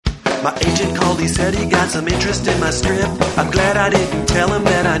My agent called, he said he got some interest in my script. I'm glad I didn't tell him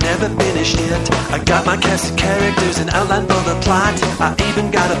that I never finished it. I got my cast of characters and outline for the plot. I even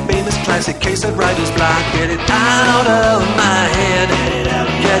got a famous classic case of writer's block. Get it out of my head.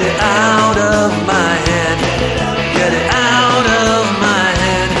 Get it out of my head. Get it out of my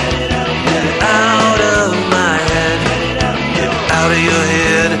head. Get it out of my head. Get it out of your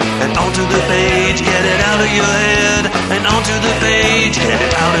head and onto the page. Get it out of your head and onto the page. Get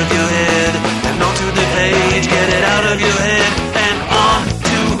it out of your head and onto the page. Get it out of your head and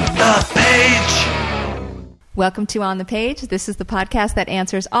onto the page. Welcome to On the Page. This is the podcast that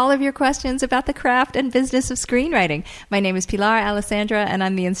answers all of your questions about the craft and business of screenwriting. My name is Pilar Alessandra, and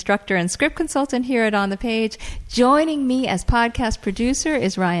I'm the instructor and script consultant here at On the Page. Joining me as podcast producer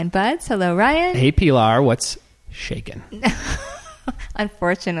is Ryan Buds. Hello, Ryan. Hey, Pilar. What's shaking?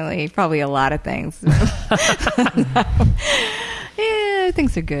 Unfortunately, probably a lot of things. Yeah,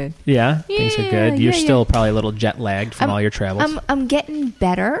 things are good. Yeah, things are good. You're still probably a little jet lagged from all your travels. I'm getting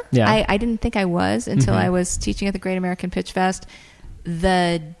better. Yeah. I didn't think I was until I was teaching at the Great American Pitch Fest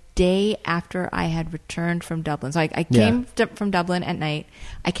the day after I had returned from Dublin. So I came from Dublin at night.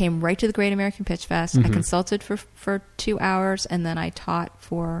 I came right to the Great American Pitch Fest. I consulted for 2 hours, and then I taught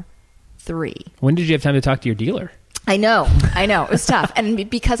for 3. When did you have time to talk to your dealer? I know. It was tough. And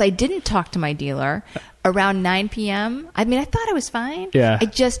because I didn't talk to my dealer around 9 p.m., I mean, I thought I was fine. Yeah. I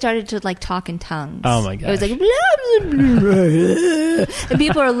just started to like talk in tongues. Oh my gosh. It was like, blah, blah, blah. And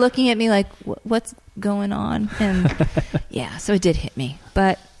people are looking at me like, what's going on? And yeah, so it did hit me.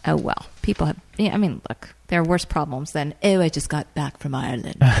 But oh well. People have, I mean, look, there are worse problems than, I just got back from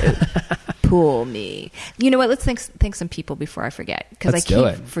Ireland. Pull me. You know what? Let's thank some people before I forget, because I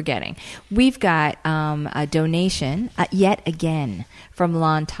keep forgetting. We've got a donation yet again from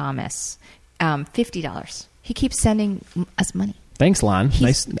Lon Thomas, $50. He keeps sending us money. Thanks, Lon.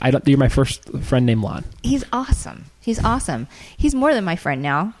 Nice. You're my first friend named Lon. He's awesome. He's more than my friend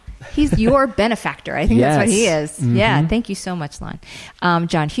now. He's your benefactor. I think that's what he is. Mm-hmm. Yeah. Thank you so much, Lon.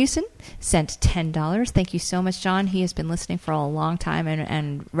 John Hewson sent $10. Thank you so much, John. He has been listening for a long time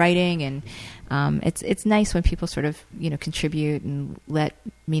and writing, and it's nice when people sort of contribute and let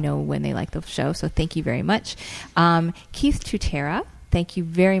me know when they like the show. So thank you very much. Keith Tutera, thank you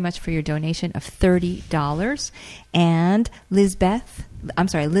very much for your donation of $30, and Elizabeth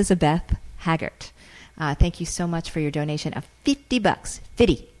Haggart. Thank you so much for your donation of $50.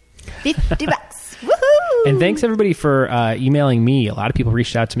 $50. Woohoo! And thanks everybody for emailing me. A lot of people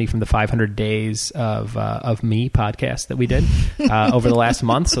reached out to me from the 500 Days of Me podcast that we did over the last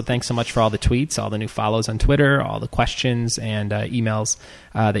month. So thanks so much for all the tweets, all the new follows on Twitter, all the questions and emails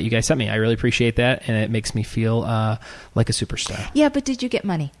that you guys sent me. I really appreciate that, and it makes me feel like a superstar. Yeah, but did you get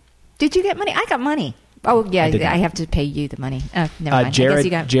money? I got money. Oh, yeah, I have to pay you the money. Never mind.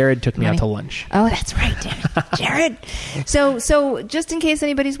 Jared took me out to lunch. Oh, that's right, damn it. Jared. So just in case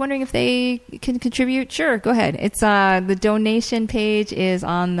anybody's wondering if they can contribute, sure, go ahead. It's the donation page is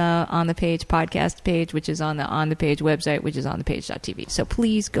on the page podcast page, which is on the page website, which is on thepage.tv. So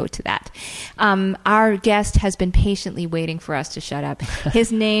please go to that. Our guest has been patiently waiting for us to shut up.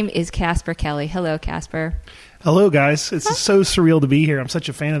 His name is Casper Kelly. Hello, Casper. Hello, guys. It's so surreal to be here. I'm such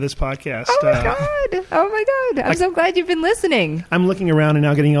a fan of this podcast. Oh, my God. I'm so glad you've been listening. I'm looking around and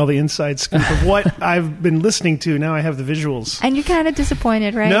now getting all the inside scoop of what I've been listening to. Now I have the visuals. And you're kind of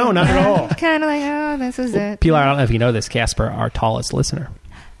disappointed, right? No, not at all. Kind of like, oh, this is it. Pilar, I don't know if you know this, Casper, our tallest listener.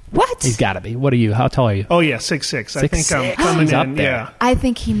 What? He's got to be. What are you? How tall are you? Oh, yeah, 6'6". I think I'm coming He's in. Up there. Yeah. I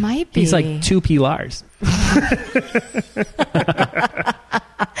think he might be. He's like 2 Pilars.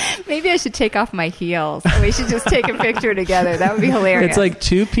 Maybe I should take off my heels. We should just take a picture together. That would be hilarious. It's like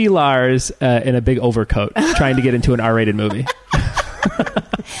 2 Pilars in a big overcoat trying to get into an R-rated movie.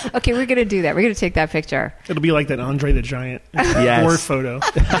 Okay, we're going to do that. We're going to take that picture. It'll be like that Andre the Giant dwarf photo.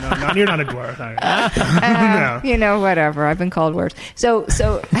 No, you're not a dwarf. No. Whatever. I've been called worse. So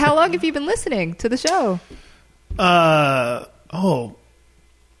how long have you been listening to the show?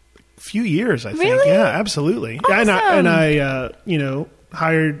 Few years, I think. Really? Yeah, absolutely. Awesome. And I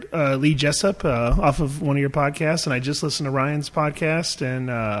hired Lee Jessup off of one of your podcasts, and I just listened to Ryan's podcast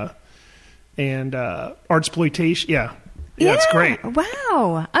and Artsploitation. Yeah, it's great.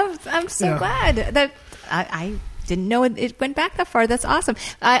 Wow, I'm so glad that I didn't know it went back that far. That's awesome.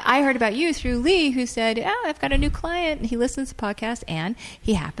 I heard about you through Lee, who said, I've got a new client. He listens to podcasts, and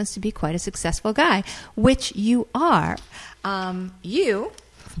he happens to be quite a successful guy, which you are. I'll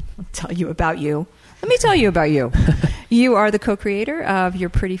tell you about you. Let me tell you about you. You are the co-creator of Your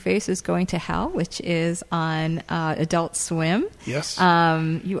Pretty Face is Going to Hell, which is on Adult Swim. Yes.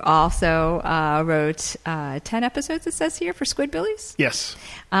 You also wrote 10 episodes, it says here, for Squidbillies. Yes.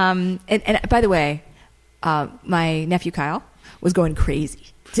 And by the way, my nephew Kyle was going crazy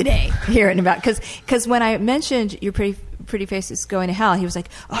today hearing about, because when I mentioned Your Pretty Face is Going to Hell, he was like,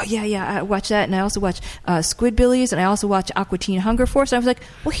 oh yeah, I watch that, and I also watch Squidbillies, and I also watch Aqua Teen Hunger Force. And I was like,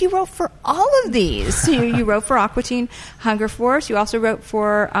 well, he wrote for all of these. So you wrote for Aqua Teen Hunger Force. You also wrote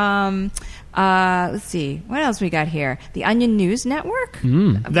for let's see, what else we got here? The Onion News Network.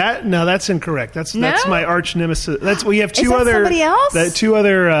 That's incorrect. That's my arch nemesis. We have two other somebody else? Two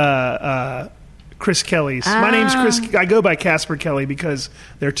other Chris Kellys. My name's Chris. I go by Casper Kelly because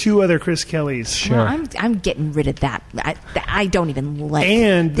there are two other Chris Kellys. Sure. Well, I'm getting rid of that. I don't even like.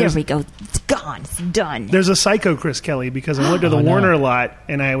 And there we go. It's gone. It's done. There's a psycho Chris Kelly because I went to the Warner lot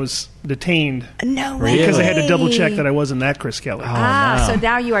and I was detained. No way. Because I had to double check that I wasn't that Chris Kelly. So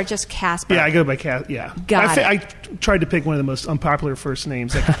now you are just Casper. Yeah, I go by Casper. Yeah. I tried to pick one of the most unpopular first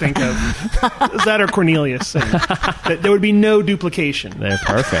names I could think of. Is that or Cornelius? There would be no duplication. They're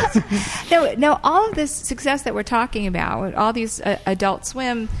perfect. No, all of this success that we're talking about, all these Adult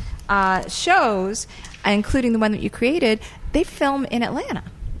Swim shows, including the one that you created, they film in Atlanta,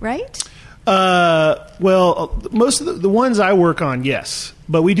 right? Well, most of the ones I work on, yes.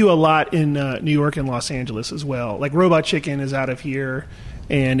 But we do a lot in New York and Los Angeles as well. Like Robot Chicken is out of here.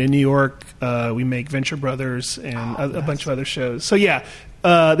 And in New York, we make Venture Brothers and a bunch of other shows. So, yeah,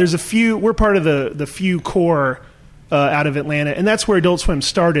 there's a few. We're part of the few core out of Atlanta. And that's where Adult Swim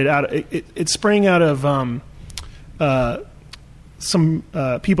started. It sprang out of some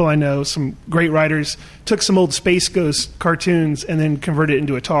people I know, some great writers, took some old Space Ghost cartoons and then converted it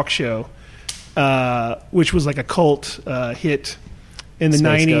into a talk show, which was like a cult hit in the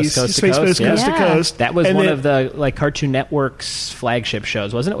 90s. Space Ghost Coast to Coast. That was one of the Cartoon Network's flagship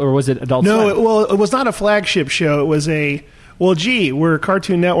shows, wasn't it? Or was it Adult Swim? No, it was not a flagship show. It was we're a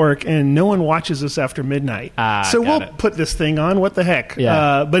Cartoon Network and no one watches us after midnight. So we'll put this thing on. What the heck?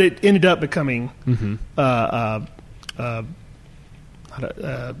 Yeah. But it ended up becoming a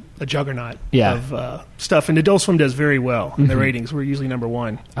juggernaut of stuff. And Adult Swim does very well in the ratings. We're usually number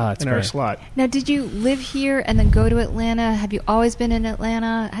one in our slot. Now, did you live here and then go to Atlanta? Have you always been in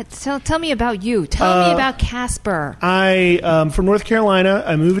Atlanta? Tell me about you. Tell me about Casper. I'm from North Carolina.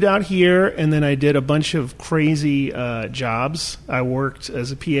 I moved out here, and then I did a bunch of crazy jobs. I worked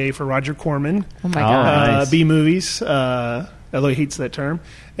as a PA for Roger Corman. Oh, my God. Nice. B-movies, although he hates that term.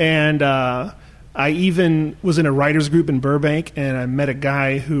 And I even was in a writer's group in Burbank, and I met a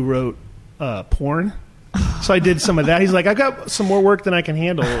guy who wrote porn. So I did some of that. He's like, I got some more work than I can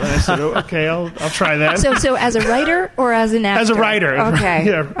handle. And I said, okay, I'll try that. So as a writer or as an actor? As a writer. Okay.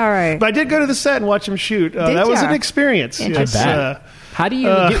 Yeah. All right. But I did go to the set and watch him shoot. That was an experience. Yes. I bet. How do you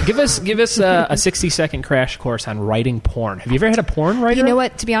give us a 60-second crash course on writing porn? Have you ever had a porn writer? You know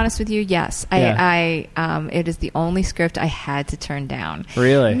what? To be honest with you, yes. Yeah. It is the only script I had to turn down.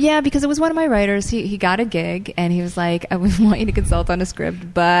 Really? Yeah, because it was one of my writers. He got a gig and he was like, I would want you to consult on a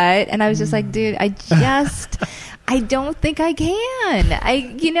script, and I was just like, dude, I don't think I can.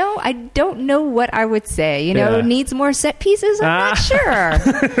 I don't know what I would say. Needs more set pieces. I'm not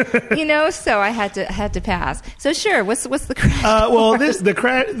sure. So I had to pass. So sure, what's the crash? Well,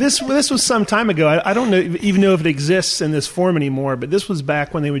 this was some time ago. I don't even know if it exists in this form anymore. But this was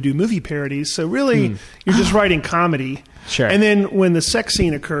back when they would do movie parodies. So really, you're just writing comedy. Sure. And then when the sex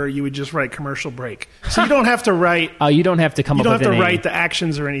scene occur, you would just write commercial break. So you don't have to write. You don't have to come up with You don't have to write the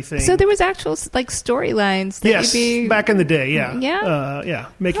actions or anything. So there was actual storylines. Yes, back in the day. Yeah. Yeah.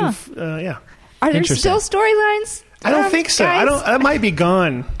 Making. Are there still storylines? I don't think so. Guys? That might be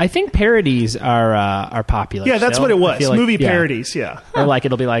gone. I think parodies are popular. Yeah, that's still. what it was. Like, Movie parodies. Yeah. Or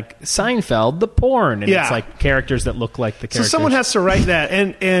it'll be like Seinfeld, the porn, and it's like characters that look like the characters. So someone has to write that,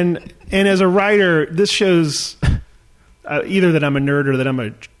 and as a writer, this shows either that I'm a nerd or that I'm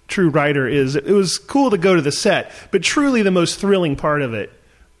a true writer. It was cool to go to the set, but truly the most thrilling part of it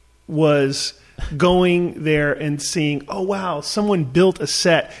was going there and seeing, oh wow, someone built a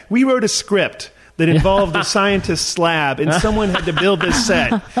set. We wrote a script that involved a scientist's lab, and someone had to build this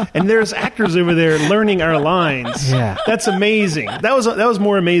set. And there's actors over there learning our lines. Yeah. That's amazing. That was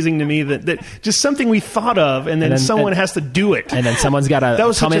more amazing to me that just something we thought of, and then someone has to do it. And then someone's got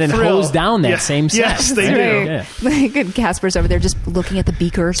to come in and hose down that same set. Yes, they do. Yeah. Like Casper's over there just looking at the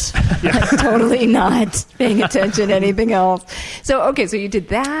beakers, totally not paying attention to anything else. So you did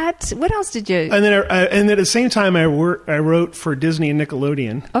that. What else did you? And then at the same time, I wrote for Disney and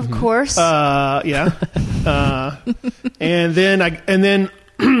Nickelodeon. Of course. Yeah. And then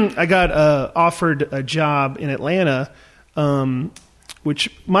I got offered a job in Atlanta, which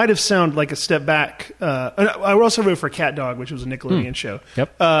might have sounded like a step back. I also wrote for Cat Dog, which was a Nickelodeon show.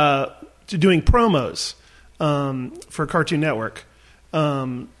 Yep. To doing promos for Cartoon Network,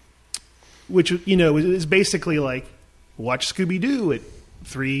 which is basically like watch Scooby-Doo at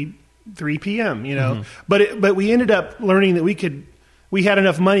 3 p.m. But we ended up learning that we had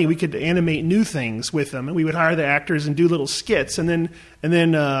enough money, we could animate new things with them, and we would hire the actors and do little skits. And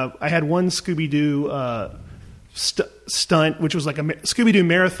then I had one Scooby-Doo stunt, which was like a Scooby-Doo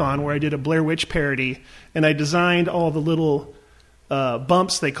marathon, where I did a Blair Witch parody, and I designed all the little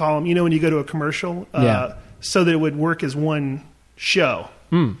bumps, they call them, when you go to a commercial, so that it would work as one show.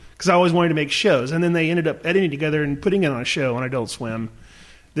 Because I always wanted to make shows, and then they ended up editing together and putting it on a show on Adult Swim.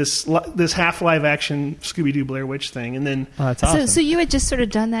 This half live action Scooby-Doo Blair Witch thing, and then that's awesome. So you had just sort of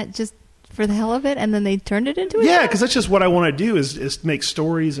done that just for the hell of it, and then they turned it into a show? because that's just what I want to do is make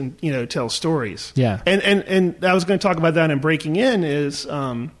stories and tell stories. Yeah, and I was going to talk about that in Breaking In is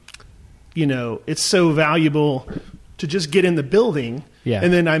it's so valuable to just get in the building. Yeah,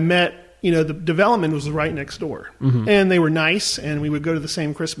 and then I met the development was right next door, and they were nice, and we would go to the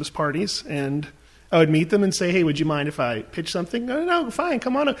same Christmas parties, and I would meet them and say, "Hey, would you mind if I pitch something?" No, fine.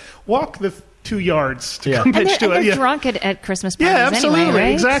 Come on, walk the 2 yards to come pitch to it. And they're drunk at Christmas parties. Yeah, absolutely, anyway,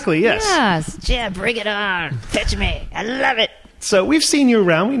 right? Exactly. Yes. Yes. Yeah, bring it on. Pitch me. I love it. So we've seen you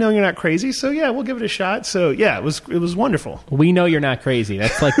around. We know you're not crazy. So yeah, we'll give it a shot. So yeah, it was wonderful. We know you're not crazy.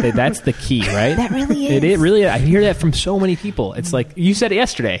 That's like that's the key, right? That really is. It really. I hear that from so many people. It's like you said it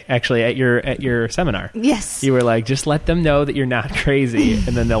yesterday, actually, at your seminar. Yes. You were like, just let them know that you're not crazy,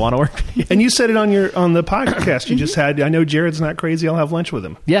 and then they'll want to work with you. And you said it on the podcast you just had. I know Jared's not crazy. I'll have lunch with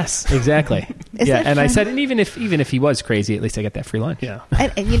him. Yes, exactly. Yeah, and I said, and even if he was crazy, at least I get that free lunch. Yeah.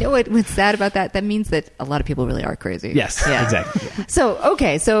 And you know what's sad about that? That means that a lot of people really are crazy. Yes. Yeah. Exactly. So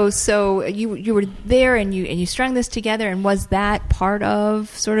okay, so you were there and you strung this together, and was that part of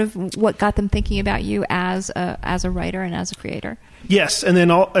sort of what got them thinking about you as a writer and as a creator? Yes, and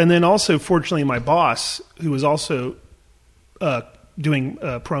then also, fortunately, my boss, who was also doing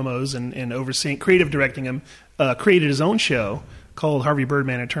promos and overseeing creative directing them, created his own show called Harvey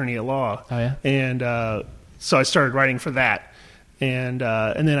Birdman, Attorney at Law. Oh yeah, and so I started writing for that, and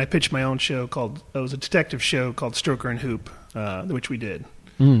then I pitched my own show it was a detective show called Stroker and Hoop. Which we did.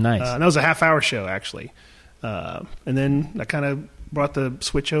 Nice. And that was a half-hour show, actually. And then I kind of brought the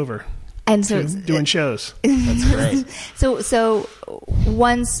switch over and so doing shows. That's great. So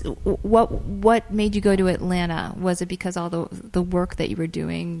once, what made you go to Atlanta? Was it because all the work that you were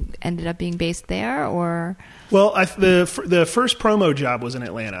doing ended up being based there, or? Well, the first promo job was in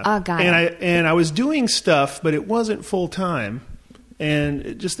Atlanta. Oh, got it. And I was doing stuff, but it wasn't full-time.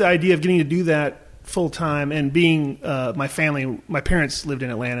 And just the idea of getting to do that full time and being my parents lived in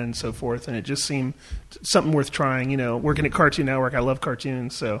Atlanta and so forth, and it just seemed something worth trying. Working at Cartoon Network, I love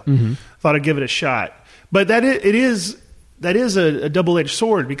cartoons, so thought I'd give it a shot. But that is a double-edged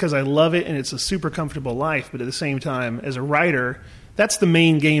sword, because I love it and it's a super comfortable life. But at the same time, as a writer, that's the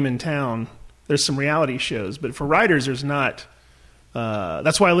main game in town. There's some reality shows, but for writers, there's not.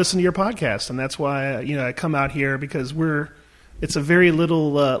 That's why I listen to your podcast, and that's why I come out here, because it's a very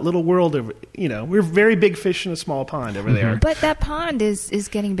little world of, we're very big fish in a small pond over there. But that pond is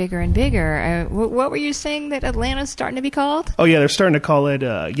getting bigger and bigger. What were you saying that Atlanta's starting to be called? Oh yeah, they're starting to call it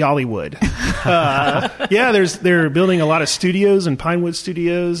Yollywood. They're building a lot of studios and Pinewood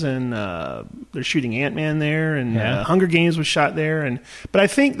Studios, and they're shooting Ant-Man there, and Hunger Games was shot there. But I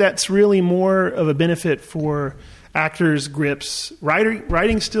think that's really more of a benefit for actors, grips.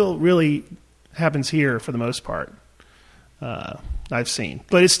 Writing still really happens here for the most part. I've seen,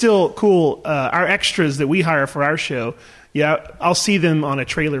 but it's still cool. Our extras that we hire for our show, I'll see them on a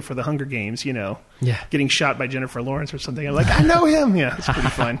trailer for the Hunger Games, getting shot by Jennifer Lawrence or something. I'm like, I know him. Yeah, it's pretty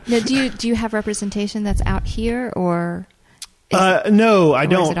fun. Now, do you have representation that's out here, or? No, I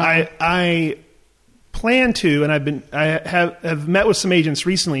don't. I plan to, and I have met with some agents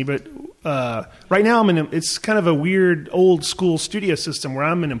recently, but right now it's kind of a weird old school studio system where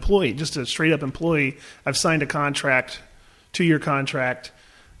I'm an employee, just a straight up employee. I've signed a contract. 2-year contract,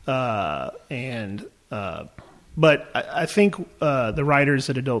 but I think the writers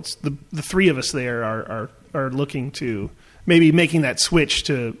at Adults, the three of us there are looking to maybe making that switch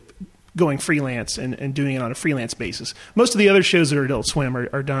to going freelance and doing it on a freelance basis. Most of the other shows that are Adult Swim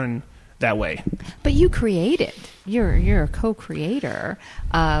are done that way. But you created. You're a co-creator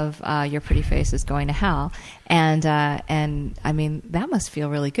of Your Pretty Face is Going to Hell, and I mean that must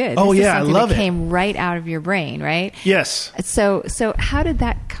feel really good. Oh this yeah, is I love that it. Came right out of your brain, right? Yes. So how did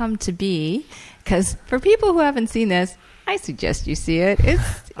that come to be? Because for people who haven't seen this, I suggest you see it.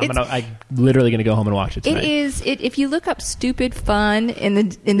 I'm literally gonna go home and watch it tonight. It is. If you look up "stupid fun" in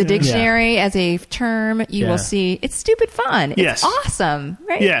the dictionary as a term, you will see it's stupid fun. It's awesome,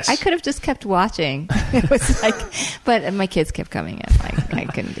 right? Yes. I could have just kept watching. It was like, but my kids kept coming in. I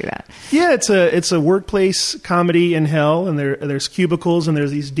couldn't do that. Yeah, it's a workplace comedy in hell, and there's cubicles, and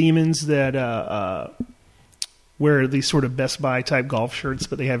there's these demons that wear these sort of Best Buy type golf shirts,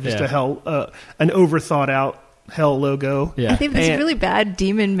 but they have just an overthought out hell logo. Yeah. They have this really bad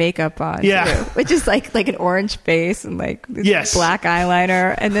demon makeup on, too, which is like an orange face and like this black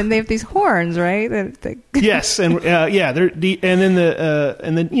eyeliner, and then they have these horns, right? Yes, and then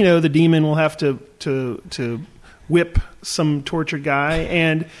the demon will have to whip some tortured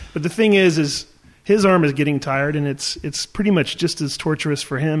guy, but the thing is his arm is getting tired, and it's pretty much just as torturous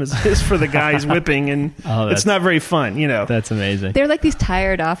for him as it is for the guy he's whipping, and it's not very fun, That's amazing. They're like these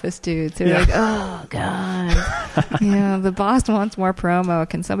tired office dudes. They're like, oh, God. The boss wants more promo.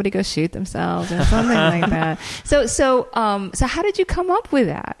 Can somebody go shoot themselves or something like that? So how did you come up with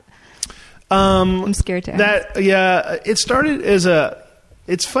that? I'm scared to ask. It started as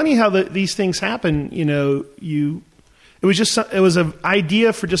it's funny how these things happen, It was an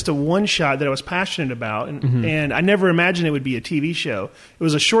idea for just a one shot that I was passionate about, and I never imagined it would be a TV show. It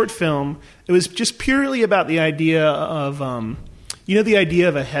was a short film. It was just purely about the idea of, the idea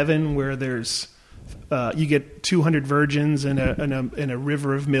of a heaven where there's you get 200 virgins and a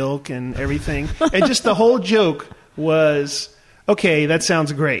river of milk and everything, and just the whole joke was, okay, that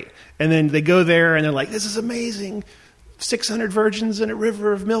sounds great, and then they go there and they're like, this is amazing. 600 virgins and a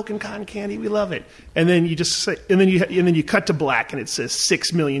river of milk and cotton candy. We love it. And then you just say, and then you cut to black, and it says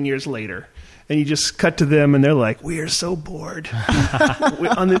 6 million years later. And you just cut to them, and they're like, "We are so bored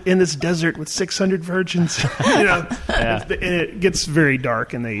in this desert with 600 virgins." And it gets very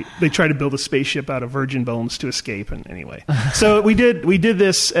dark, and they try to build a spaceship out of virgin bones to escape. And anyway, so we did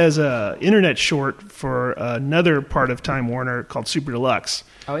this as a internet short for another part of Time Warner called Super Deluxe.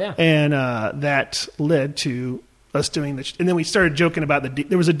 Oh yeah, and that led to us doing this, and then we started joking about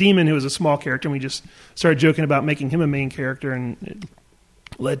there was a demon who was a small character, and we just started joking about making him a main character, and it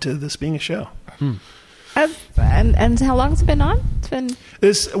led to this being a show. And how long has it been on? It's been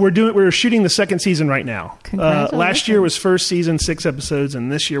we're shooting the second season right now. Last year was first season, 6 episodes, and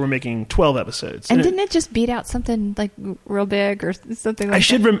this year we're making 12 episodes. And didn't it just beat out something like real big or something like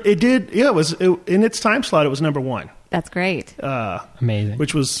that? It did. Yeah, it was in its time slot. It was number 1. That's great. Amazing.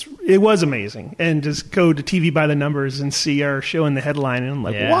 It was amazing. And just go to TV by the numbers and see our show in the headline, and I'm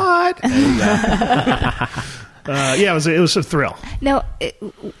like, what? It was a thrill. Now,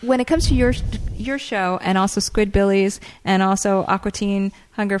 when it comes to your show, and also Squidbillies, and also Aqua Teen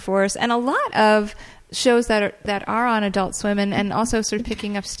Hunger Force, and a lot of shows that are on Adult Swim, and also sort of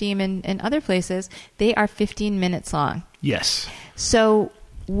picking up steam in other places, they are 15 minutes long. Yes. So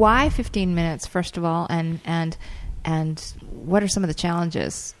why 15 minutes, first of all, and what are some of the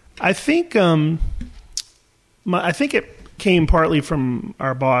challenges? I think it came partly from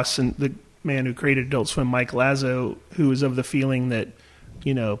our boss and the man who created Adult Swim, Mike Lazo, who was of the feeling that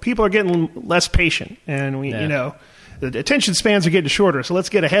people are getting less patient, and the attention spans are getting shorter. So let's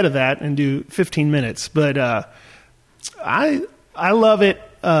get ahead of that and do 15 minutes. But I love it.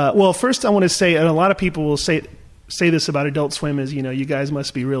 Well, first I want to say, and a lot of people will say this about Adult Swim is you guys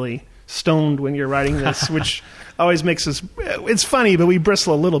must be really stoned when you're writing this, which always makes us. It's funny, but we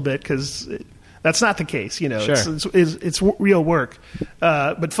bristle a little bit because that's not the case. Sure. It's real work,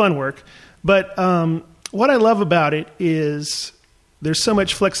 but fun work. But what I love about it is there's so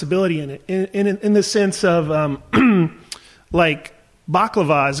much flexibility in it, in the sense of like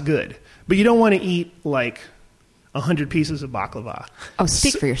baklava is good, but you don't want to eat like 100 pieces of baklava. Oh,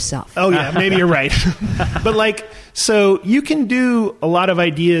 speak for yourself. Oh yeah, maybe you're right. But so you can do a lot of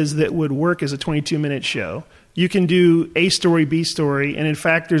ideas that would work as a 22-minute show. You can do A story, B story, and in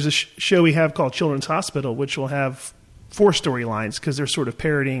fact, there's a show we have called Children's Hospital, which will have 4 storylines because they're sort of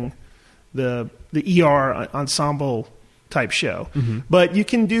parodying the ER ensemble type show. Mm-hmm. But you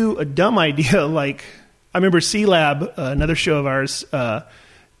can do a dumb idea like I remember C-Lab, another show of ours,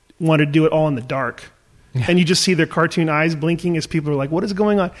 wanted to do it all in the dark. Yeah. And you just see their cartoon eyes blinking as people are like, what is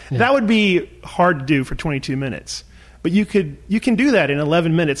going on? Yeah. That would be hard to do for 22 minutes. But you can do that in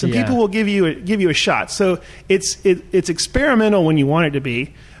 11 minutes, and people will give you a shot. So it's experimental when you want it to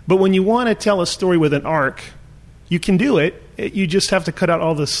be, but when you want to tell a story with an arc, you can do it. You just have to cut out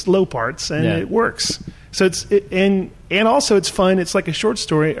all the slow parts, and it works. So and also it's fun. It's like a short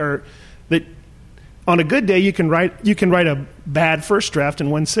story, or that on a good day you can write a bad first draft in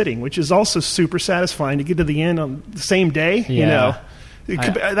one sitting, which is also super satisfying to get to the end on the same day. Yeah.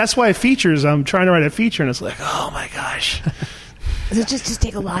 That's why features. I'm trying to write a feature, and it's like, oh my gosh. So just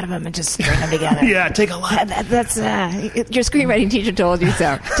take a lot of them and just string them together. Yeah, take a lot. That's your screenwriting teacher told you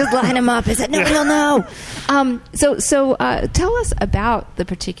so. Just line them up. Is it? Nobody will know. So tell us about the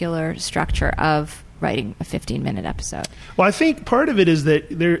particular structure of writing a 15-minute episode. Well, I think part of it is that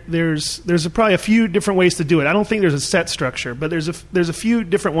there's probably a few different ways to do it. I don't think there's a set structure, but there's a few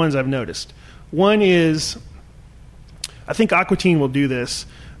different ones I've noticed. One is, I think Aqua Teen will do this,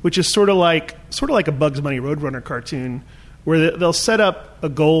 which is sort of like a Bugs Bunny Roadrunner cartoon, where they'll set up a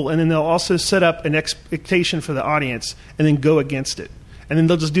goal and then they'll also set up an expectation for the audience and then go against it. And then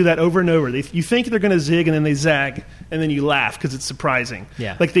they'll just do that over and over. You think they're going to zig and then they zag and then you laugh because it's surprising.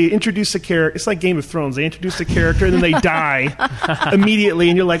 Yeah. Like they introduce a character. It's like Game of Thrones. They introduce a character and then they die immediately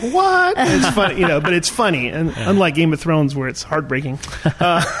and you're like, what? And it's funny, but it's funny. And unlike Game of Thrones where it's heartbreaking.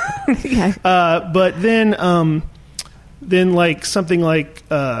 But then like something like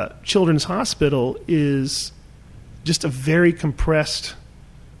Children's Hospital is just a very compressed,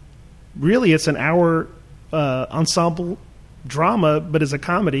 really it's an hour ensemble drama, but as a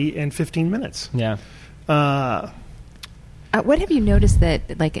comedy in 15 minutes. Yeah. What have you noticed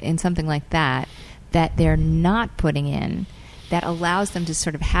that, like in something like that they're not putting in that allows them to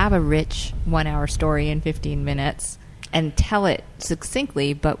sort of have a rich 1 hour story in 15 minutes and tell it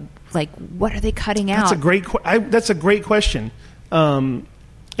succinctly, but like what are they cutting out? That's a great question.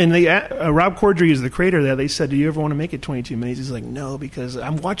 And Rob Corddry is the creator of that. They said, do you ever want to make it 22 minutes? He's like, no, because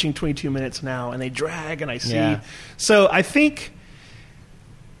I'm watching 22 minutes now, and they drag, and I see. Yeah. So I think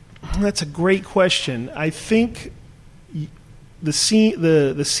that's a great question. I think the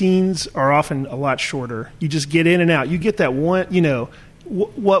scenes are often a lot shorter. You just get in and out. You get that one,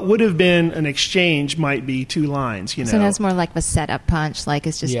 what would have been an exchange might be 2 lines, So that's more like a setup punch. Like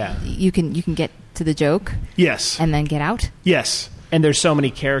it's just, you can get to the joke. Yes. And then get out. Yes. And there's so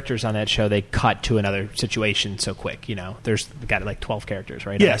many characters on that show, they cut to another situation so quick, There's got like 12 characters,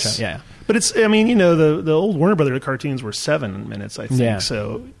 right? Yes. Yeah. But it's, the old Warner Brother cartoons were 7 minutes, I think. Yeah.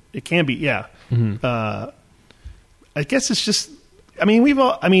 So it can be, yeah. Mm-hmm. I guess it's just, I've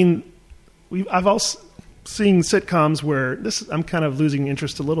also seen sitcoms where I'm kind of losing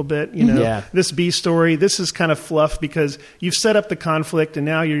interest a little bit, Yeah. This B story, this is kind of fluff because you've set up the conflict and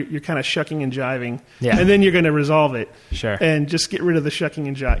now you're kind of shucking and jiving. Yeah. And then you're going to resolve it. Sure. And just get rid of the shucking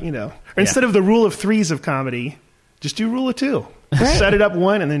and jiving, Or instead of the rule of 3s of comedy, just do rule of 2. Right. Set it up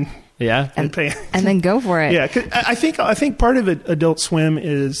 1 and then and pay. And then go for it. Yeah, 'cause I think part of it, Adult Swim,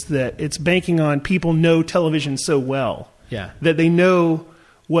 is that it's banking on people know television so well that they know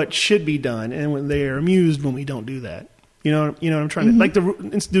what should be done, and when they are amused when we don't do that. You know what I'm trying to like.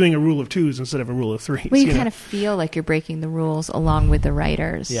 It's doing a rule of 2s instead of a rule of 3s. Well, you kind of feel like you're breaking the rules along with the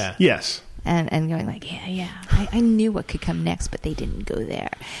writers. Yeah. Yes. And going like, I knew what could come next, but they didn't go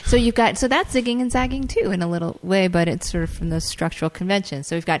there. So that's zigging and zagging too in a little way, but it's sort of from those structural conventions.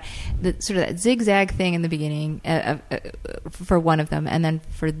 So we've got the sort of that zigzag thing in the beginning for one of them, and then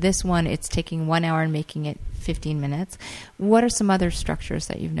for this one, it's taking 1 hour and making it 15 minutes. What are some other structures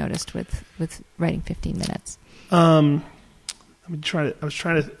that you've noticed with writing 15 minutes? I was trying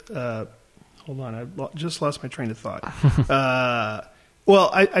to hold on. I just lost my train of thought.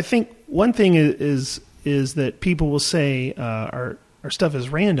 Well, I think one thing is that people will say our stuff is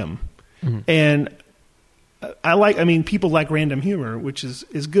random, and people like random humor, which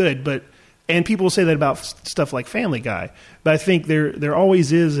is good, and people will say that about stuff like Family Guy. But I think there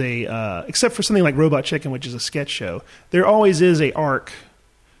always is except for something like Robot Chicken, which is a sketch show, there always is a arc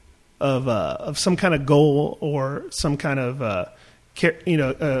of some kind of goal or some kind of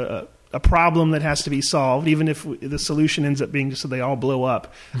a problem that has to be solved, even if the solution ends up being just so they all blow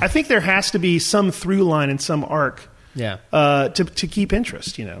up. I think there has to be some through line and some arc to keep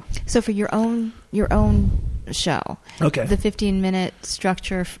interest, So for your own show, okay, the 15-minute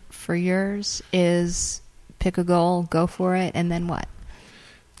structure for yours is pick a goal, go for it, and then what?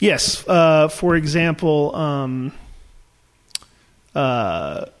 Yes. For example,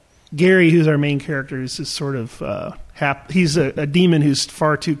 Gary, who's our main character, is sort of he's a demon who's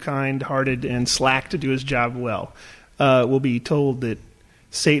far too kind-hearted and slack to do his job well. Will be told that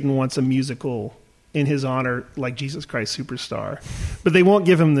Satan wants a musical in his honor, like Jesus Christ Superstar, but they won't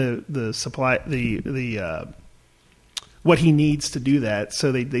give him the supply, the what he needs to do that.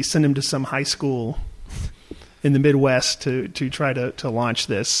 So they send him to some high school in the Midwest to try to launch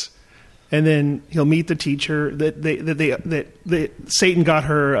this. And then he'll meet the teacher that Satan got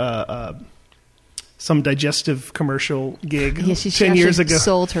her some digestive commercial gig 10 years ago.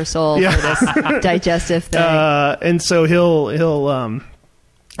 Sold her soul for this digestive thing. And so he'll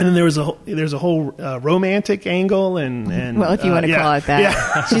And then there's a whole romantic angle, and well, if you want to call it that,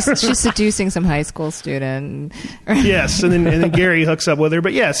 yeah. she's seducing some high school student. Yes, and then Gary hooks up with her.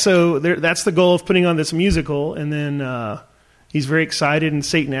 But yeah, so that's the goal of putting on this musical, and then he's very excited, and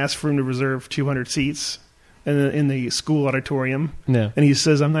Satan asks for him to reserve 200 seats in the school auditorium. No. And he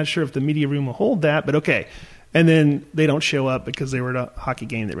says, "I'm not sure if the media room will hold that, but okay." And then they don't show up because they were at a hockey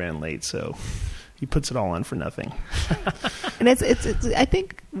game that ran late, so he puts it all on for nothing. And it's I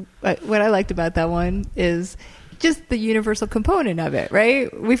think what I liked about that one is just the universal component of it,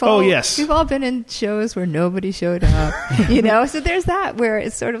 right? We've all been in shows where nobody showed up, so there's that where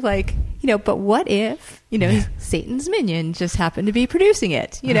it's sort of like, but what if, Satan's minion just happened to be producing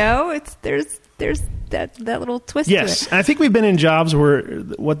it, there's that little twist to it. Yes, I think we've been in jobs where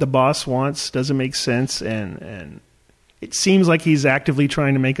what the boss wants doesn't make sense, and it seems like he's actively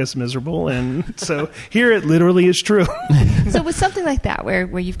trying to make us miserable, and so here it literally is true. So with something like that,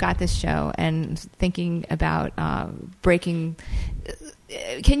 where you've got this show and thinking about breaking,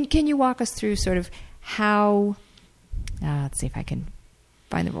 can you walk us through sort of how? Let's see if I can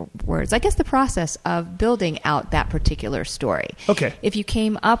find the words. I guess the process of building out that particular story. Okay. If you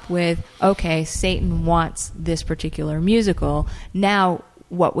came up with, okay, Satan wants this particular musical, now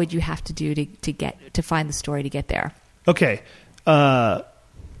what would you have to do to find the story to get there? Okay. I'll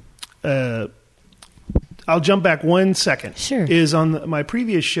jump back 1 second. Sure. Is on my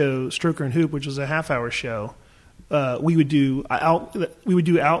previous show, Stroker and Hoop, which was a half-hour show. We would do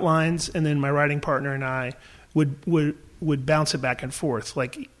outlines, and then my writing partner and I would bounce it back and forth.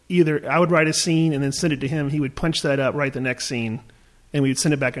 Like either I would write a scene and then send it to him. He would punch that up, write the next scene, and we would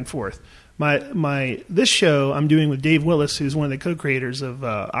send it back and forth. This show I'm doing with Dave Willis, who's one of the co-creators of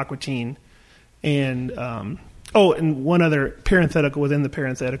Aqua Teen, and and one other parenthetical within the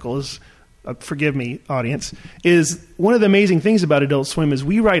parenthetical is, forgive me, audience, is one of the amazing things about Adult Swim is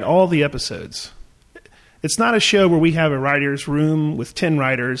we write all the episodes. It's not a show where we have a writer's room with 10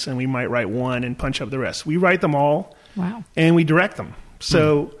 writers and we might write one and punch up the rest. We write them all. Wow. And we direct them.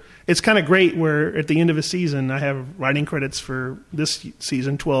 So it's kind of great where at the end of a season I have writing credits for this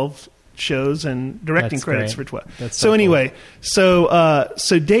season, 12 shows, and directing credits for 12. That's so anyway, cool.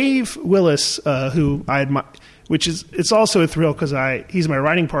 So Dave Willis, who I admire, which is, it's also a thrill because he's my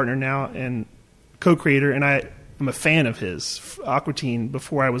writing partner now and co-creator, and I'm a fan of his Aqua Teen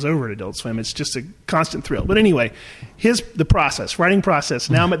before I was over at Adult Swim. It's just a constant thrill. But anyway, the writing process.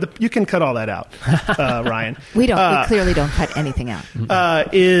 Now you can cut all that out, Ryan. We clearly don't cut anything out.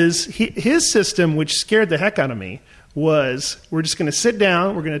 Is his system, which scared the heck out of me, was we're just going to sit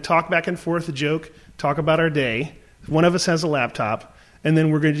down, we're going to talk back and forth, a joke, talk about our day. One of us has a laptop, and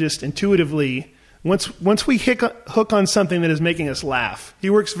then we're going to just intuitively, once we hook on something that is making us laugh, he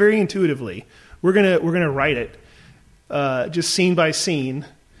works very intuitively. We're gonna write it, just scene by scene,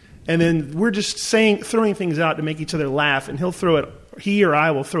 and then we're just throwing things out to make each other laugh, and he or I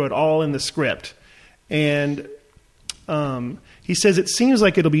will throw it all in the script. And he says it seems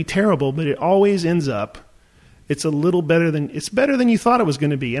like it'll be terrible, but it always ends up. It's better than you thought it was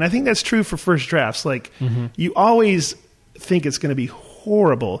going to be, and I think that's true for first drafts. Like you always think it's going to be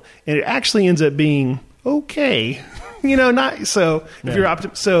horrible, and it actually ends up being okay. Not so. If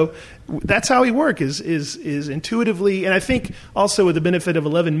you're so that's how we work is intuitively, and I think also with the benefit of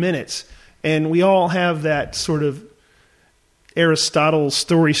 11 minutes, and we all have that sort of Aristotle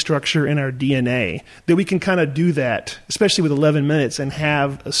story structure in our DNA that we can kind of do that, especially with 11 minutes, and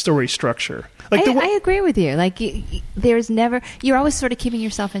have a story structure. Like I agree with you. Like you're always sort of keeping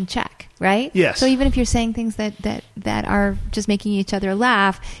yourself in check, right? Yes. So even if you're saying things that are just making each other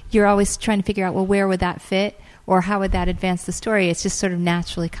laugh, you're always trying to figure out, well, where would that fit? Or how would that advance the story? It's just sort of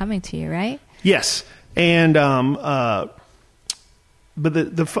naturally coming to you, right? Yes. And but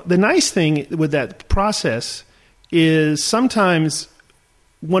the nice thing with that process is sometimes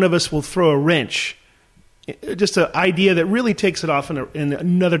one of us will throw a wrench, just an idea that really takes it off in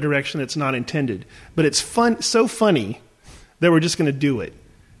another direction that's not intended. But it's so funny that we're just going to do it.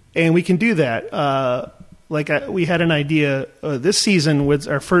 And we can do that. We had an idea this season was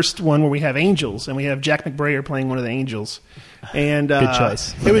our first one where we have angels, and we have Jack McBrayer playing one of the angels. And good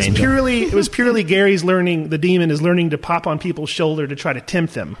choice. It was purely Gary's learning. The demon is learning to pop on people's shoulder to try to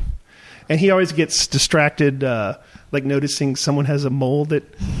tempt them, and he always gets distracted, like noticing someone has a mole that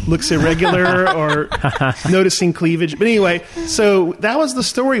looks irregular or noticing cleavage. But anyway, so that was the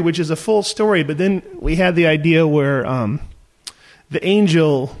story, which is a full story. But then we had the idea where the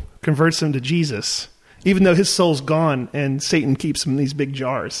angel converts him to Jesus, even though his soul's gone, and Satan keeps him in these big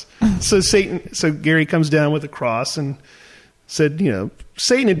jars. So Gary comes down with a cross and said,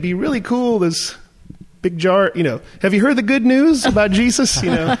 Satan, it'd be really cool. big jar, have you heard the good news about Jesus?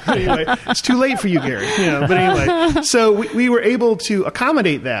 Anyway, it's too late for you, Gary. But anyway, so we were able to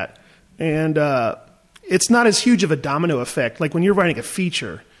accommodate that. And it's not as huge of a domino effect. Like when you're writing a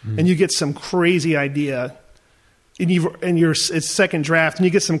feature and you get some crazy idea it's second draft and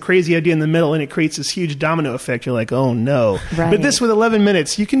you get some crazy idea in the middle and it creates this huge domino effect. You're like, oh no. Right. But this with 11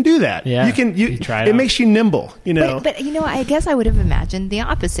 minutes, you can do that. Yeah. You try it makes you nimble, But I guess I would have imagined the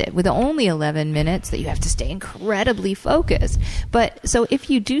opposite with only 11 minutes that you have to stay incredibly focused. But so if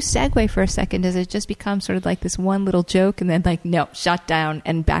you do segue for a second, does it just become sort of like this one little joke and then like, no, shut down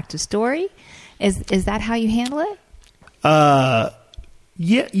and back to story? Is that how you handle it?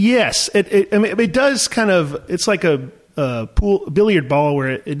 Yes. It does kind of. It's like a billiard ball where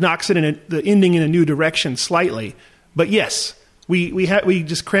it knocks it in the ending in a new direction slightly. But yes, we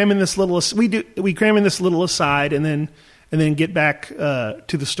just cram in this little. We cram in this little aside and then get back to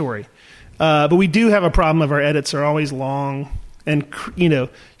the story. But we do have a problem of our edits are always long and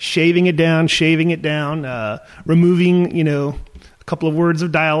shaving it down, removing a couple of words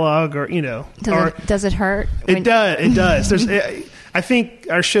of dialogue or Does it hurt? It does. There's. I think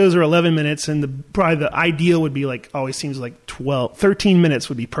our shows are 11 minutes, and probably the ideal would be always seems like 13 minutes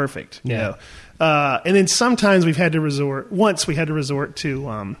would be perfect. And then sometimes we had to resort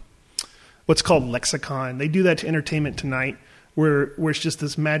to what's called lexicon. They do that to Entertainment Tonight, where it's just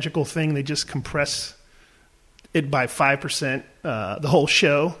this magical thing. They just compress it by 5%, the whole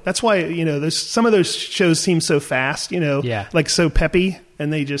show. That's why some of those shows seem so fast. Like so peppy,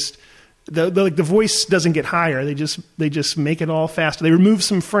 and they just. The voice doesn't get higher. They just make it all faster. They remove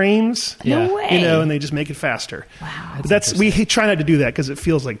some frames, No way. and they just make it faster. Wow, We try not to do that because it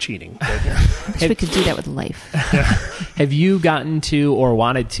feels like cheating. I wish we could do that with life. Have you gotten to or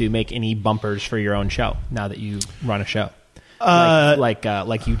wanted to make any bumpers for your own show now that you run a show?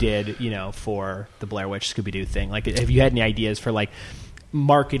 Like you did, for the Blair Witch Scooby Doo thing. Like, have you had any ideas for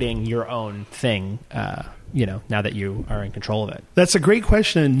marketing your own thing? Now that you are in control of it. That's a great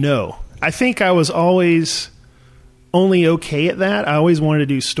question. And no, I think I was always only okay at that. I always wanted to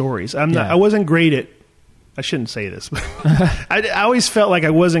do stories. I wasn't great at. I shouldn't say this, but I always felt like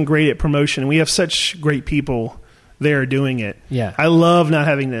I wasn't great at promotion. We have such great people there doing it. Yeah, I love not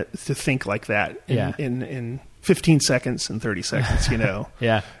having to think like that. In 15 seconds and 30 seconds.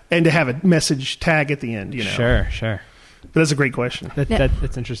 Yeah, and to have a message tag at the end. Sure. But that's a great question.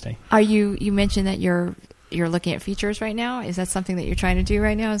 That's interesting. Are you mentioned that you're looking at features right now? Is that something that you're trying to do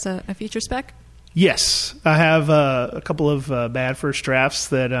right now as a feature spec? Yes. I have a couple of bad first drafts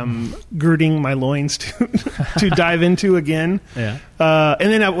that I'm girding my loins to dive into again. Yeah.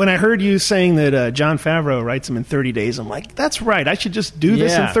 And then when I heard you saying that Jon Favreau writes them in 30 days, I'm like, that's right. I should just do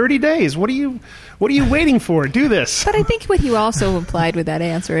this in 30 days. What are you waiting for? Do this. But I think what you also implied with that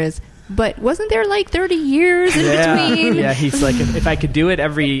answer is, but wasn't there 30 years in between? Yeah, he's like, if I could do it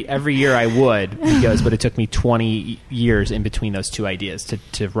every year, I would. He goes, but it took me 20 years in between those two ideas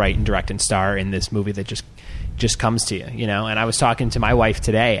to write and direct and star in this movie that just comes to you, And I was talking to my wife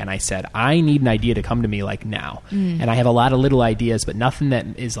today, and I said, I need an idea to come to me now. And I have a lot of little ideas, but nothing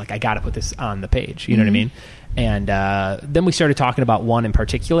that is I got to put this on the page. You know what I mean? And then we started talking about one in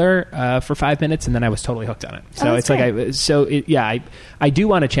particular for 5 minutes, and then I was totally hooked on it. So it's great. I do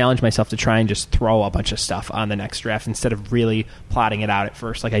want to challenge myself to try and just throw a bunch of stuff on the next draft instead of really plotting it out at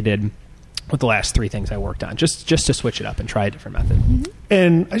first like I did with the last 3 things I worked on, just to switch it up and try a different method. Mm-hmm.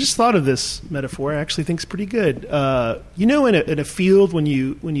 And I just thought of this metaphor. I actually think it's pretty good. In a field when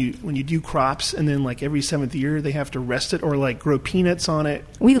you do crops and then every 7th year they have to rest it or grow peanuts on it.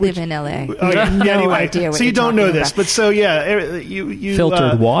 We live in LA. Anyway, idea what so you don't know this, about. but you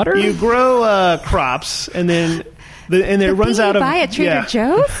filtered water. You grow crops and then. And it runs out of buy at Trader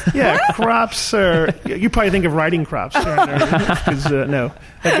Joe's. Yeah, crops are. You probably think of riding crops. No,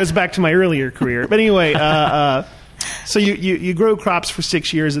 that goes back to my earlier career. But anyway, so you grow crops for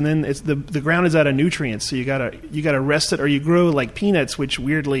 6 years, and then the ground is out of nutrients, so you gotta rest it, or you grow peanuts, which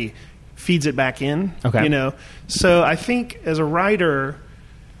weirdly feeds it back in. Okay, So I think as a writer,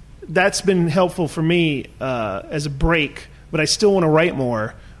 that's been helpful for me as a break. But I still want to write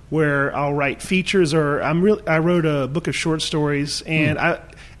more. Where I'll write features, or I wrote a book of short stories, and I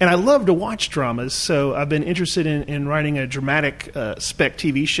love to watch dramas. So I've been interested in writing a dramatic spec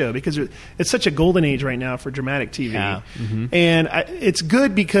TV show because it's such a golden age right now for dramatic TV, and it's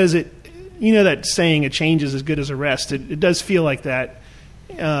good because that saying, "A change is as good as a rest." It does feel like that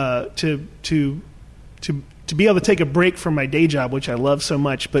to be able to take a break from my day job, which I love so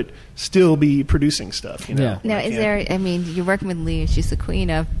much, but still be producing stuff. Yeah. Now, you're working with Lee, she's the queen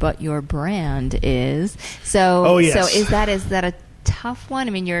of, but your brand is. So, oh, yes. So is that tough one?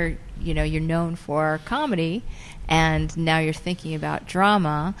 I mean, you're known for comedy, and now you're thinking about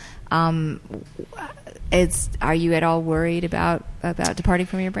drama. Are you at all worried about departing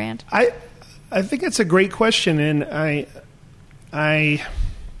from your brand? I think that's a great question, and I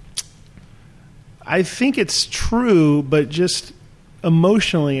think it's true, but just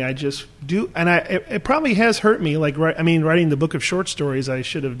emotionally, I just do, and it probably has hurt me. Like, writing the book of short stories, I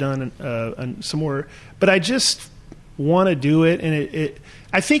should have done some more, but I just want to do it, and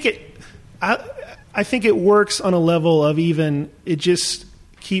I think it works on a level of it just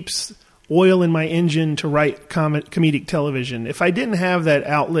keeps oil in my engine to write comedic television. If I didn't have that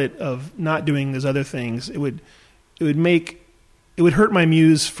outlet of not doing those other things, it would hurt my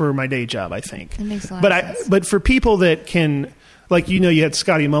muse for my day job, I think. That makes a lot of sense. But for people that can, like, you had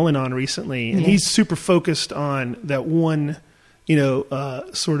Scotty Mullen on recently, and he's super focused on that one,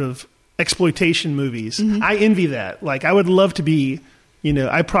 sort of exploitation movies. Mm-hmm. I envy that. Like, I would love to be,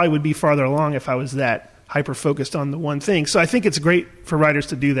 I probably would be farther along if I was that hyper focused on the one thing. So I think it's great for writers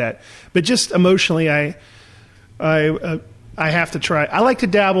to do that. But just emotionally, I have to try. I like to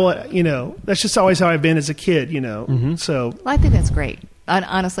dabble. That's just always how I've been as a kid. Mm-hmm. So I think that's great.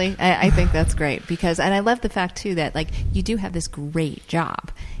 Honestly, I think that's great and I love the fact too that, like, you do have this great job,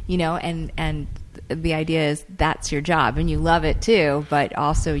 and the idea is that's your job and you love it too, but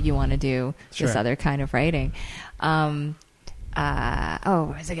also you want to do this other kind of writing. What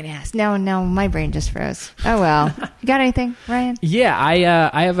was I going to ask? No, my brain just froze. Oh well. You got anything, Ryan? Yeah,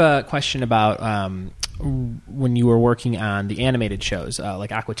 I have a question about when you were working on the animated shows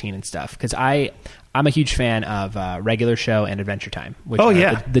like Aqua Teen and stuff, because I'm a huge fan of Regular Show and Adventure Time, which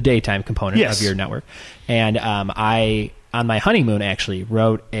are the daytime component of your network. And I, on my honeymoon, actually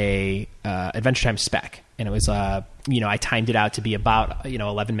wrote a Adventure Time spec, and it was I timed it out to be about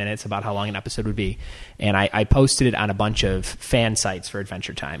 11 minutes, about how long an episode would be, and I posted it on a bunch of fan sites for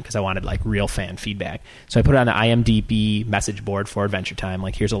Adventure Time because I wanted like real fan feedback. So I put it on the IMDb message board for Adventure Time,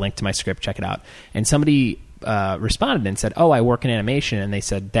 like, here's a link to my script, check it out. And somebody responded and said, I work in animation, and they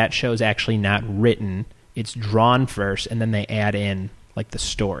said that show's actually not written, it's drawn first and then they add in like the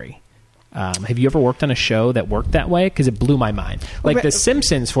story. Have you ever worked on a show that worked that way? Because it blew my mind. Like The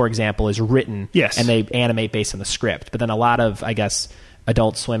Simpsons, for example, is written, and they animate based on the script. But then a lot of, I guess,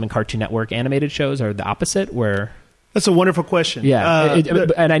 Adult Swim and Cartoon Network animated shows are the opposite, where... That's a wonderful question. Yeah,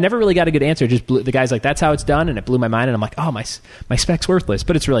 and I never really got a good answer. The guy's like, that's how it's done, and it blew my mind. And I'm like, oh, my spec's worthless.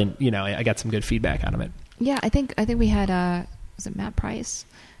 But it's really, I got some good feedback out of it. Yeah, I think we had, was it Matt Price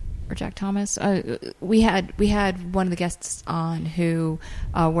or Jack Thomas? We had one of the guests on who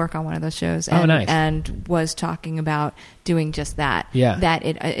work on one of those shows, and was talking about doing just that. Yeah, that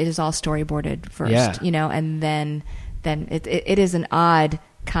it is all storyboarded first, and then it is an odd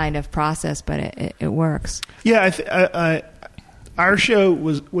kind of process, but it works. Yeah, our show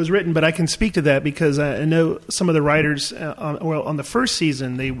was written, but I can speak to that because I know some of the writers on the first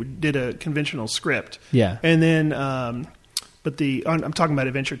season they did a conventional script. Yeah, and then I'm talking about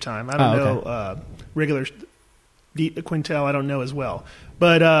Adventure Time. I don't know regular Quintel. I don't know as well,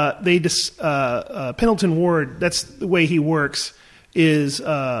 but they just Pendleton Ward. That's the way he works. Is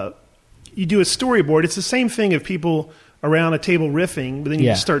you do a storyboard. It's the same thing if people around a table riffing, but then you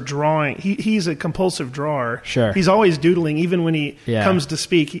just start drawing. He's a compulsive drawer. Sure. He's always doodling, even when he comes to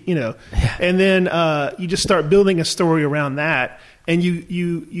speak, And then you just start building a story around that, and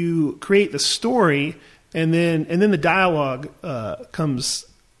you create the story, and then the dialogue comes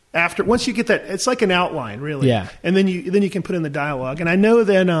after. Once you get that, it's like an outline, really. Yeah. And then you can put in the dialogue. And I know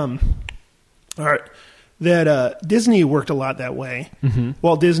that Disney worked a lot that way. Mm-hmm.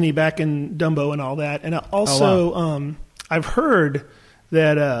 Walt Disney back in Dumbo and all that. And also, I've heard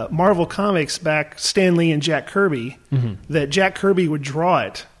that Marvel Comics back, Stan Lee and Jack Kirby, that Jack Kirby would draw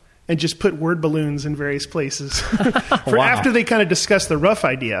it and just put word balloons in various places. After they kind of discussed the rough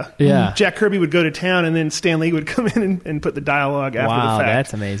idea. Yeah. Jack Kirby would go to town, and then Stan Lee would come in and put the dialogue after the fact. Wow,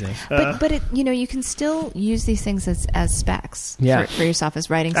 that's amazing. But it, you can still use these things as specs for yourself, as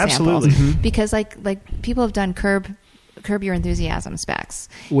writing samples. Mm-hmm. Because like people have done Curb Your Enthusiasm specs,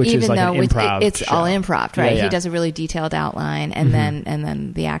 which even is like though an improv it's show. all improv, right? Yeah. He does a really detailed outline, and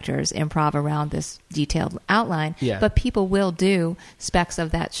then the actors improv around this detailed outline. Yeah. But people will do specs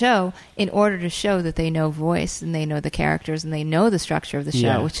of that show in order to show that they know voice and they know the characters and they know the structure of the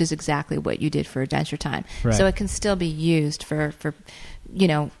show, which is exactly what you did for Adventure Time. Right. So it can still be used for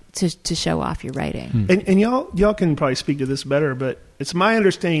to show off your writing. And y'all can probably speak to this better, but it's my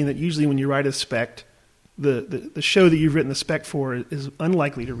understanding that usually when you write a spec, the show that you've written the spec for is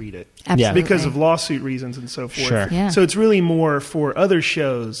unlikely to read it. Absolutely. Because of lawsuit reasons and so forth. Sure. Yeah. So it's really more for other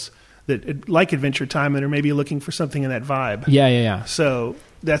shows that like Adventure Time and are maybe looking for something in that vibe. Yeah. So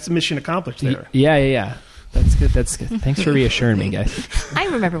that's mission accomplished there. Yeah. That's good. That's good. Thanks for reassuring me, guys. I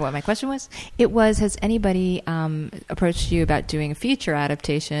remember what my question was. It was, has anybody approached you about doing a feature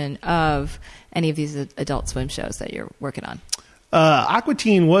adaptation of any of these Adult Swim shows that you're working on? Aqua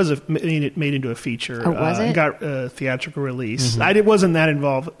Teen was made into a feature. Oh, was it? Got a theatrical release. I wasn't that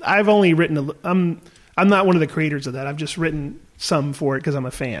involved. I've only written. I'm not one of the creators of that. I've just written some for it because I'm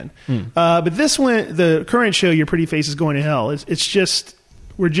a fan. But this one, the current show, Your Pretty Face is Going to Hell. It's just.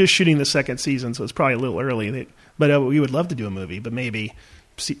 We're just shooting the second season, so it's probably a little early. But we would love to do a movie, but maybe,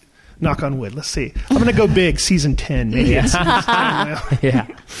 knock on wood, let's see. I'm going to go big, season 10. Maybe it's Yeah.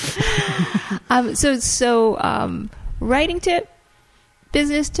 So, writing tip,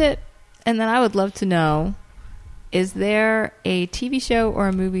 business tip, and then I would love to know, is there a TV show or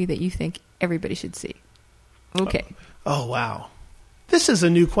a movie that you think everybody should see? Okay. Oh, wow. This is a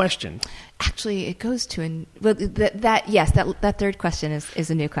new question. Actually, it goes to that third question is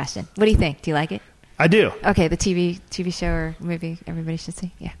a new question. What do you think? Do you like it? I do. Okay, the TV show or movie everybody should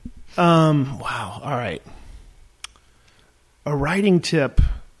see. Yeah. Wow. All right. A writing tip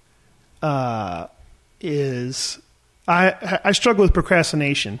is I struggle with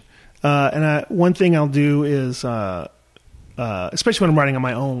procrastination, and one thing I'll do is. Especially when I'm writing on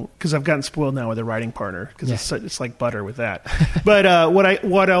my own, because I've gotten spoiled now with a writing partner, because it's like butter with that. But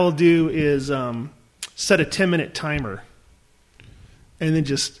what I'll do is set a 10-minute timer, and then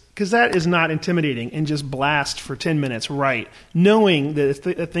because that is not intimidating, and just blast for 10 minutes, right? Knowing that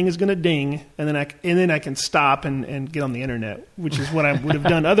the thing is going to ding, and then I can stop and get on the internet, which is what I would have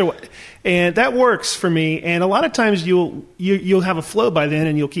done otherwise. And that works for me. And a lot of times you'll have a flow by then,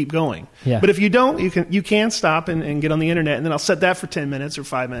 and you'll keep going. Yeah. But if you don't, you can stop and get on the internet, and then I'll set that for 10 minutes or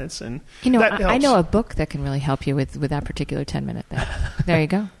 5 minutes, and that helps. I know a book that can really help you with that particular 10-minute thing. There you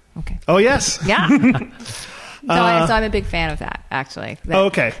go. Okay. Oh yes. Yeah. So I'm a big fan of that, actually.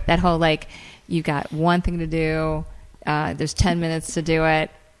 Okay. That whole, you've got one thing to do, there's 10 minutes to do it,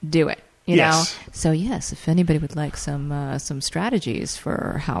 you know? So, yes, if anybody would like some strategies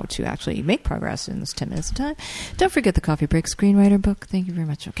for how to actually make progress in this 10 minutes of time, don't forget the Coffee Break Screenwriter book. Thank you very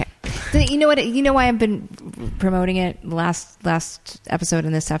much. Okay. So, you know what? You know why I've been promoting it last episode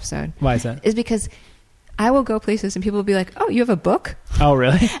and this episode? Why is that? Is because I will go places and people will be like, "Oh, you have a book?" Oh,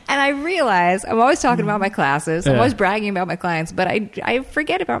 really? And I realize I'm always talking about my classes. I'm always bragging about my clients, but I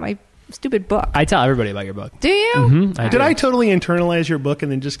forget about my stupid book. I tell everybody about your book. Do you? Mm-hmm, Did I totally internalize your book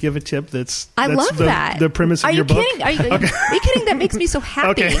and then just give a tip that's I love that. The premise of your book? Are you kidding? That makes me so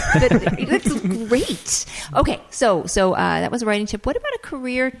happy. Okay. That's great. Okay, so that was a writing tip. What about a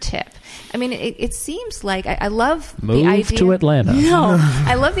career tip? I mean, it seems like I love the idea. Move to Atlanta. No,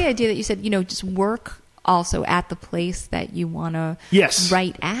 I love the idea that you said, just work also at the place that you want to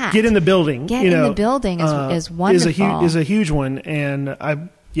write at. Get in the building. In the building is wonderful. Is a huge one, and I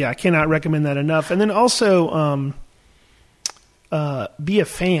cannot recommend that enough. And then also be a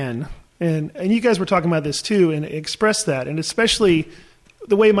fan, and you guys were talking about this too, and express that, and especially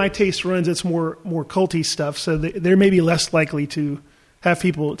the way my taste runs, it's more culty stuff, so they're maybe less likely to have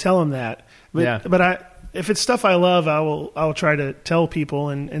people tell them that. But if it's stuff I love, I'll try to tell people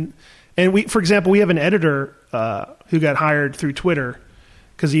and we, for example, we have an editor who got hired through Twitter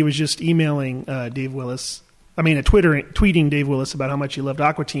because he was just emailing Dave Willis. Tweeting Dave Willis about how much he loved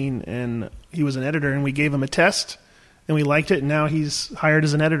Aqua Teen, and he was an editor, and we gave him a test, and we liked it, and now he's hired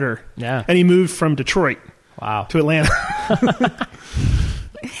as an editor. Yeah. And he moved from Detroit to Atlanta.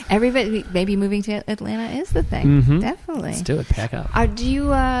 Everybody, maybe moving to Atlanta is the thing. Mm-hmm. Definitely. Let's do it. Pack up. Do you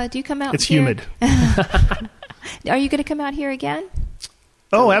come out? It's here? humid. Are you going to come out here again?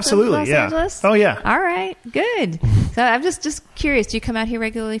 Oh, absolutely. Los yeah. Angeles? Oh, yeah. All right. Good. So I'm just curious. Do you come out here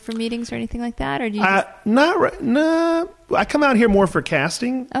regularly for meetings or anything like that, or do you? No. I come out here more for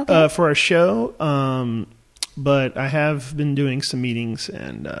casting for our show. But I have been doing some meetings,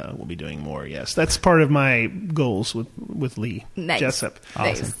 and we'll be doing more. Yes, that's part of my goals with Lee Jessup.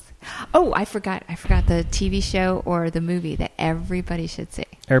 Awesome. Nice. Oh, I forgot the TV show or the movie that everybody should see.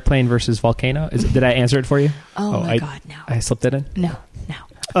 Airplane versus Volcano. Did I answer it for you? Oh my God, no. I slipped it in? No.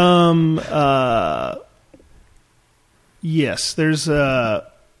 Yes, there's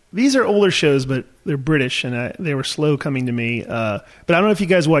these are older shows, but they're British, and they were slow coming to me. But I don't know if you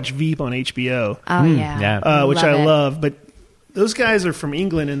guys watch Veep on HBO. Oh yeah, which I love. But those guys are from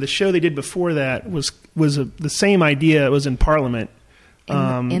England, and the show they did before that was the same idea. It was in Parliament.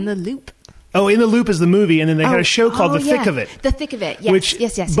 In the Loop. Oh, In the Loop is the movie, and then they had a show called The Thick of It. The Thick of It, yes.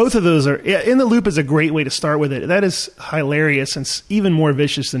 Yes. Both of those are... Yeah, In the Loop is a great way to start with it. That is hilarious and even more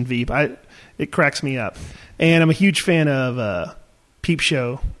vicious than Veep. It cracks me up. And I'm a huge fan of Peep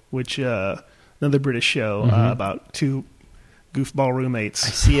Show which another British show about two goofball roommates. I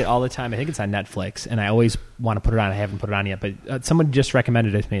see it all the time. I think it's on Netflix, and I always want to put it on. I haven't put it on yet, but someone just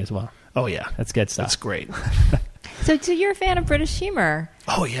recommended it to me as well. Oh, yeah. That's good stuff. That's great. So you're a fan of British humor.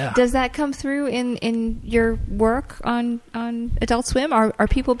 Oh, yeah. Does that come through in your work on Adult Swim? Are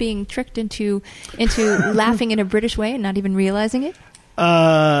people being tricked into laughing in a British way and not even realizing it?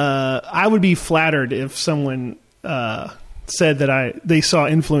 I would be flattered if someone said that they saw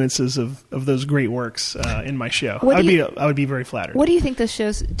influences of those great works in my show. I would be very flattered. What do you think those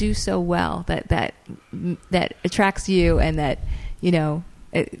shows do so well that attracts you and that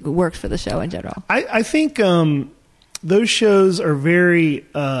it works for the show in general? I think those shows are very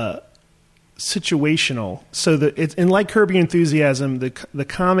situational. So that like Curb Your Enthusiasm, the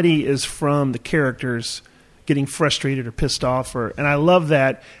comedy is from the characters getting frustrated or pissed off, and I love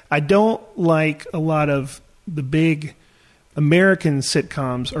that. I don't like a lot of the big American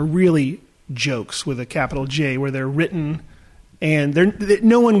sitcoms are really jokes with a capital J, where they're written and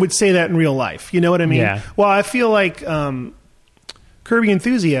no one would say that in real life. You know what I mean? Yeah. Well, I feel like Curb Your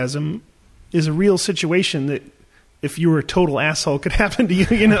Enthusiasm is a real situation that if you were a total asshole could happen to you,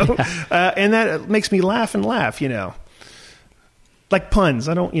 and that makes me laugh. Like puns.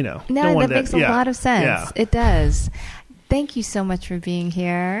 I don't, No, that makes a lot of sense. Yeah. It does. Thank you so much for being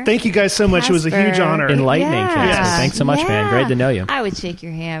here. Thank you guys so much. It was a huge honor. Enlightening, Casper. Thanks so much, man. Great to know you. I would shake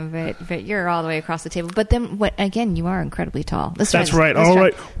your hand, but you're all the way across the table. But then, again, you are incredibly tall. That's right. All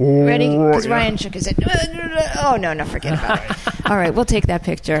right. Ready? Because Ryan shook his head. Oh, no, forget about it. All right, we'll take that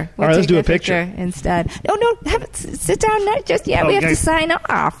picture. All right, let's do a picture instead. No, sit down. Not just yet. We have to sign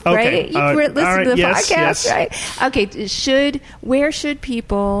off, right? You listen to the podcast, right? Okay, where should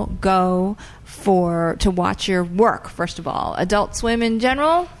people go to watch your work, first of all? Adult Swim in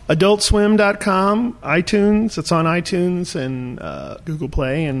general? AdultSwim.com, iTunes. It's on iTunes and Google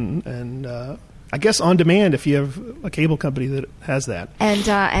Play and I guess on demand if you have a cable company that has that.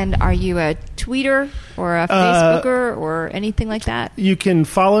 And are you a tweeter or a Facebooker or anything like that? You can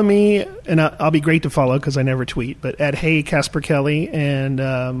follow me, and I'll be great to follow because I never tweet, but at Hey Casper Kelly, and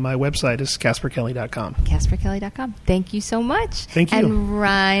my website is CasperKelly.com. CasperKelly.com. Thank you so much. Thank you. And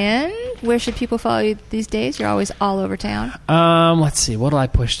Ryan, where should people follow you these days? You're always all over town. Let's see. What do I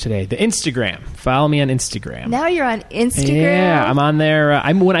push today? The Instagram. Follow me on Instagram. Now you're on Instagram? Yeah, I'm on there.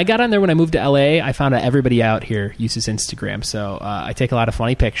 When I got on there when I moved to LA, I found out everybody out here uses Instagram. So I take a lot of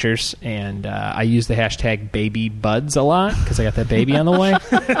funny pictures, and I use the hashtag BabyBuds a lot because I got that baby on the way.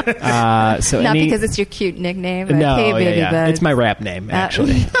 Not because it's your cute nickname. No, hey, baby buds. It's my rap name,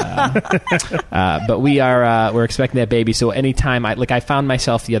 actually. But we're expecting that baby. So anytime I found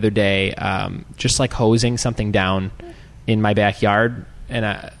myself the other day just like hosing something down in my backyard. And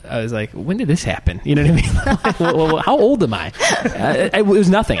I was like, when did this happen? You know what I mean? How old am I? It was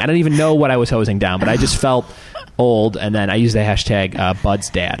nothing. I didn't even know what I was hosing down, but I just felt old. And then I use the hashtag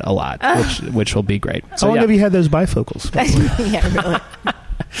BudsDad a lot, which will be great. So, how long have you had those bifocals? Yeah, really.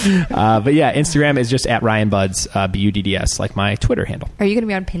 But yeah, Instagram is just at Ryan Buds, BUDDS, like my Twitter handle. Are you going to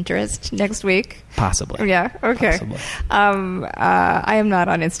be on Pinterest next week? Possibly. Yeah. Okay. Possibly. I am not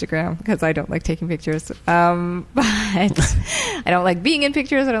on Instagram because I don't like taking pictures. But I don't like being in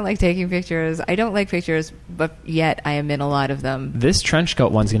pictures. I don't like taking pictures. I don't like pictures, but yet I am in a lot of them. This trench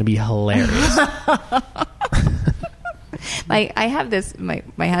coat one's going to be hilarious. I have this. My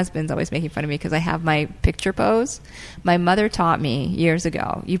husband's always making fun of me because I have my picture pose. My mother taught me years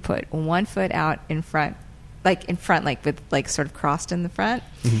ago. You put one foot out in front, like with like sort of crossed in the front,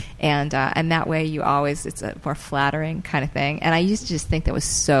 and that way you always, it's a more flattering kind of thing. And I used to just think that was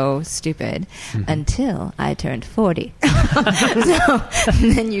so stupid until I turned 40. So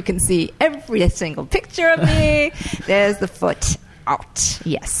then you can see every single picture of me. There's the foot out.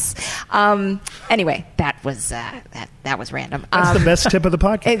 Yes. Anyway, that was random. That's the best tip of the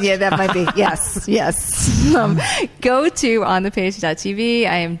podcast. Yeah, that might be. Yes. Go to onthepage.tv.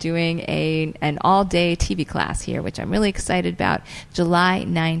 I am doing an all-day TV class here, which I'm really excited about, July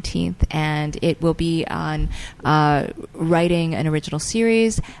 19th, and it will be on writing an original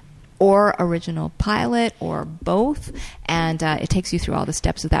series or original pilot or both, and it takes you through all the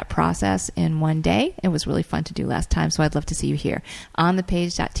steps of that process in one day. It was really fun to do last time, so I'd love to see you here.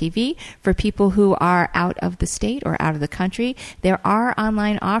 onthepage.tv. For people who are out of the state or out of the country, there are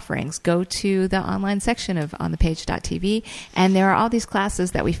online offerings. Go to the online section of onthepage.tv, and there are all these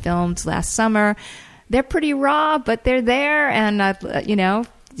classes that we filmed last summer. They're pretty raw, but they're there, and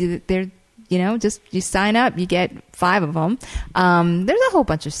they're just you sign up, you get 5 of them. There's a whole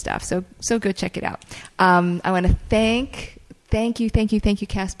bunch of stuff, so go check it out. I want to thank Thank you,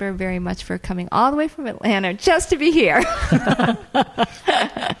 Casper, very much for coming all the way from Atlanta just to be here.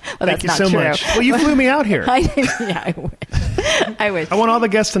 Well, Thank you so much. Well, you flew me out here. I wish. I want all the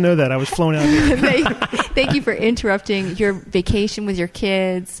guests to know that I was flown out here. Thank you for interrupting your vacation with your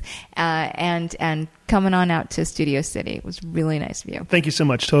kids and coming on out to Studio City. It was really nice of you. Thank you so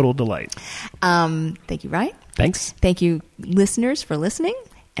much. Total delight. Thank you, Ryan. Thanks. Thank you, listeners, for listening.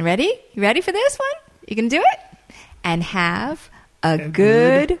 And ready? You ready for this one? You can do it? And have a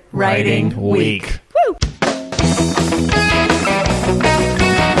good writing week. Woo!